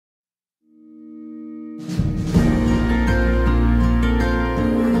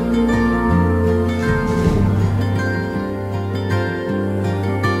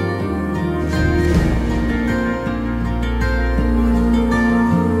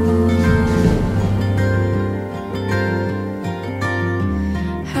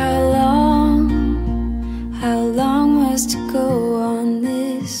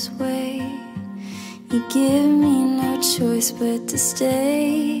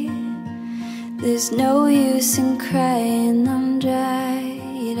There's no use in crying, I'm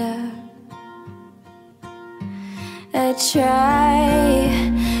dried up.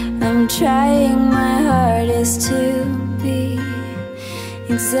 I'm trying my hardest to be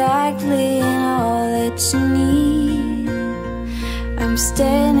exactly in all that you need. I'm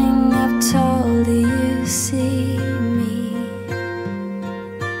standing up tall, do you see me?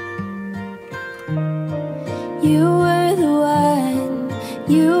 You were the one,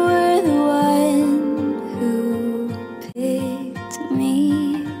 you were the one who picked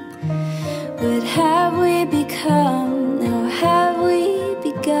me. What have we become? Now have we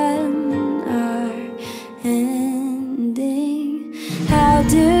begun our ending? How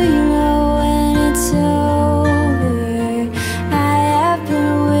do you know when it's over? I have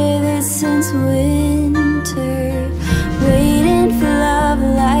been with it since winter, waiting for love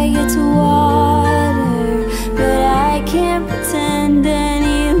like it's water, but I can't pretend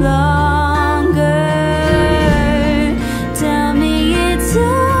any longer. Tell me it's over.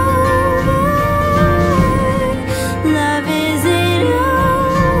 Love isn't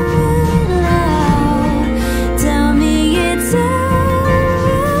over now. Tell me it's over.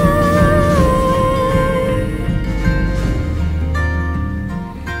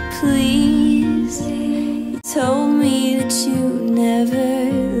 Please, you told me that you'd never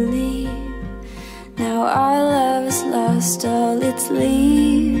leave. Now our love has lost all its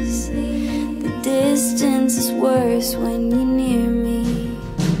leaves. The distance is worse when you're near me.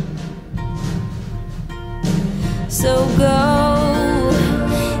 So go,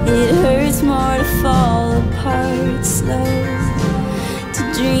 it hurts more to fall apart slow, to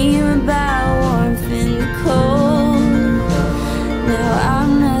dream about warmth in the cold. Now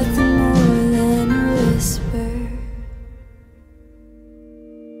I'm nothing more than a whisper.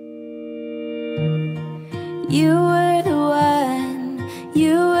 You were the one,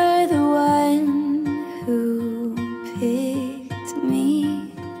 you were the one who picked me.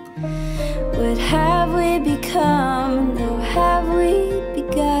 What have we become?